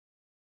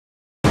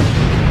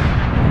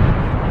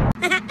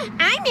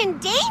in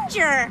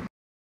danger!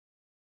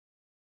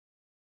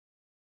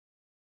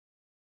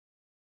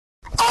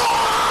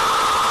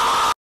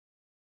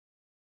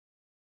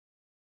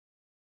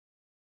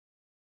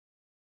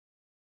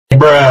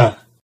 Bruh.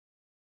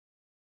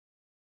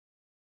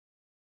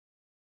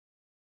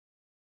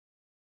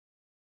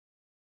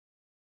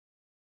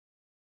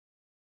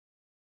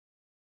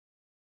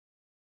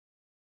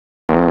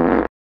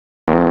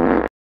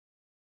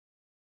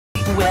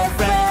 We're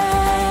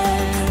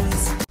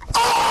friends.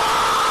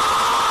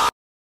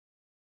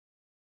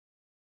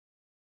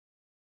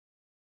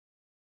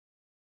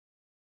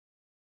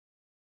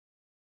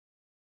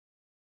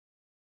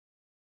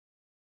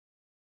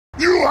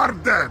 You are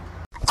dead!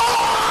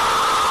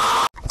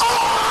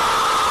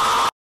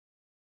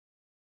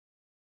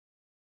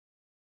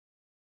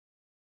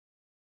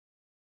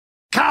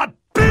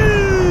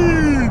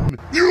 Cut-beam!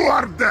 You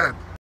are dead!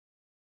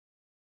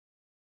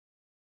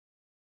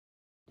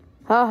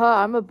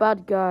 Haha, I'm a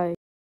bad guy.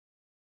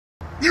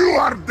 You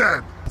are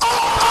dead!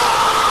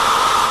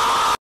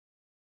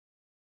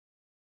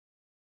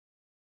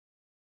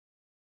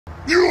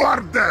 You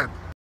are dead!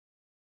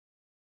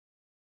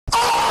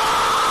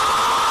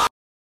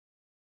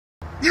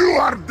 You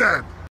are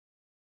dead!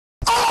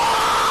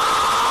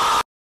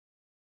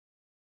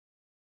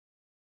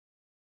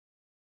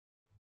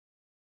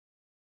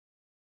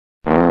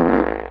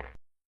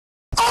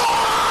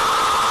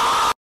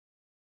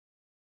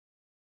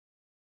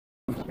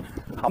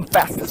 I'm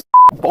fast as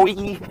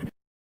boy.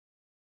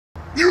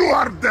 You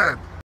are dead!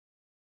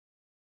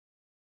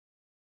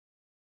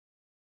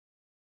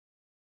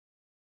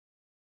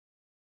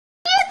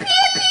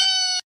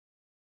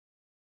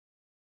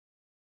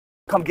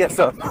 Come get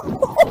some.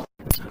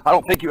 I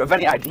don't think you have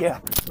any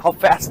idea how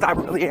fast I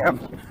really am.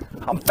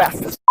 I'm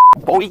fast as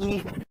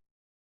boy.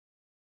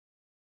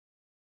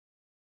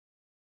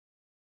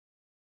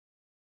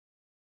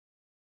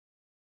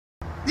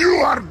 You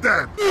are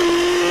dead!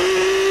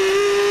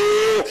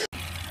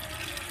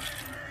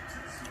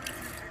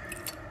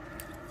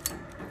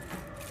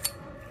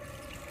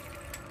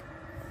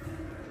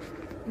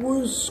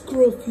 Where's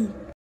Scruffy?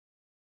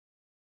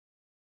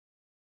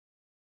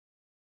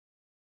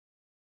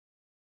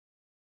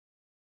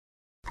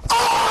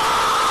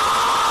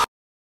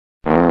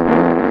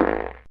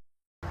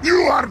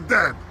 You are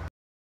dead!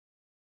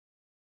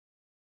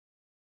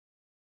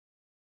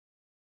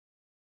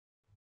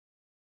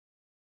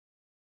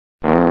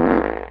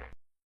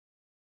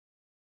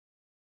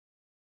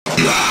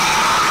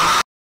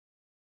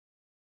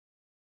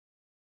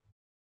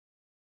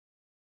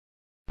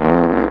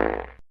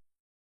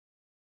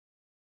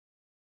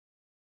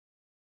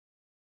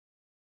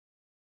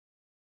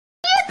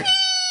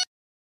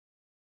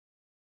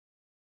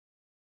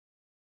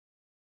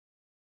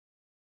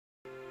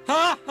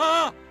 Ha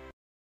ha!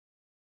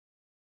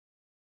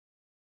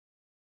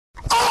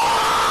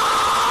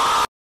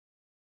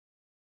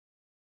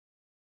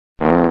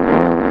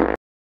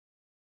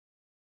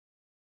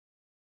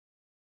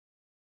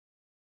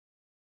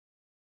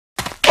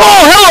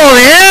 Oh, hello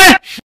there!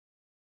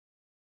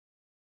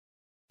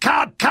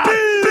 Cut!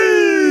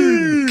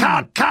 Cut-beam!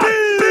 Cut! Cut!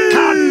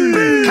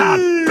 Cut-beam!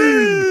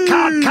 Cut-beam!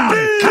 Cut! Cut!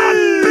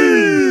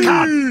 Cut-beam!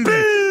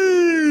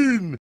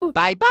 Cut-beam!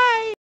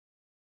 Bye-bye!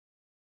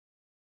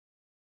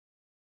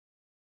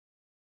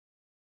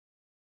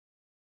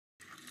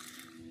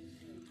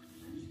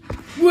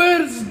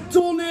 Where's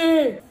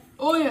Donny?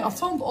 Oh yeah, I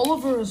found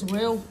Oliver as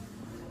well.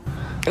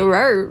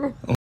 Rawr.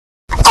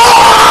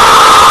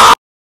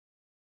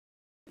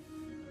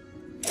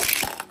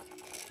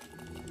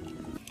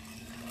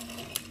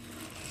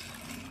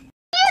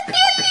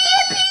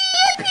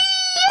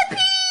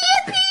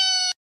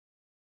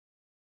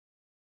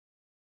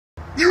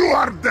 You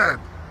are dead!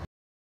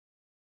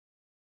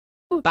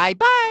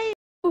 Bye-bye!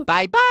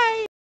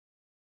 Bye-bye!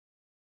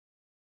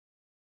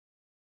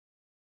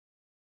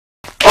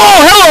 Oh,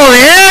 hello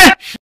there!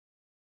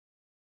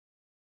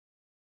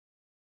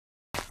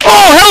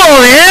 Oh,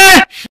 hello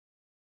there!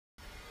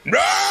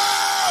 No!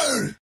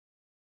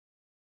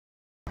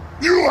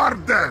 You are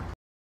dead!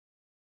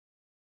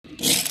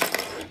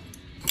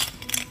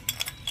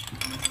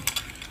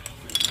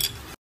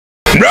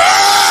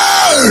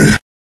 No!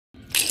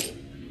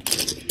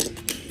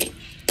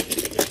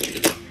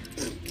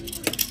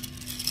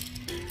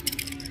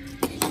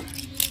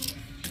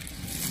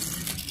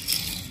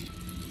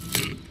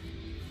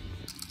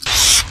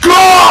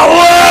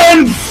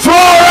 Scotland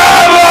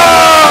forever!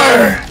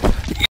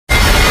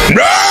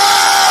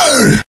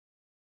 No!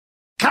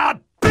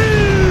 Cut-beam!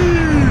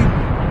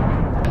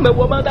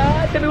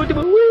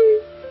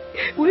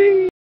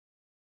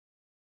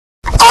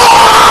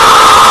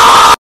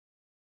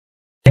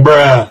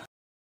 Bruh.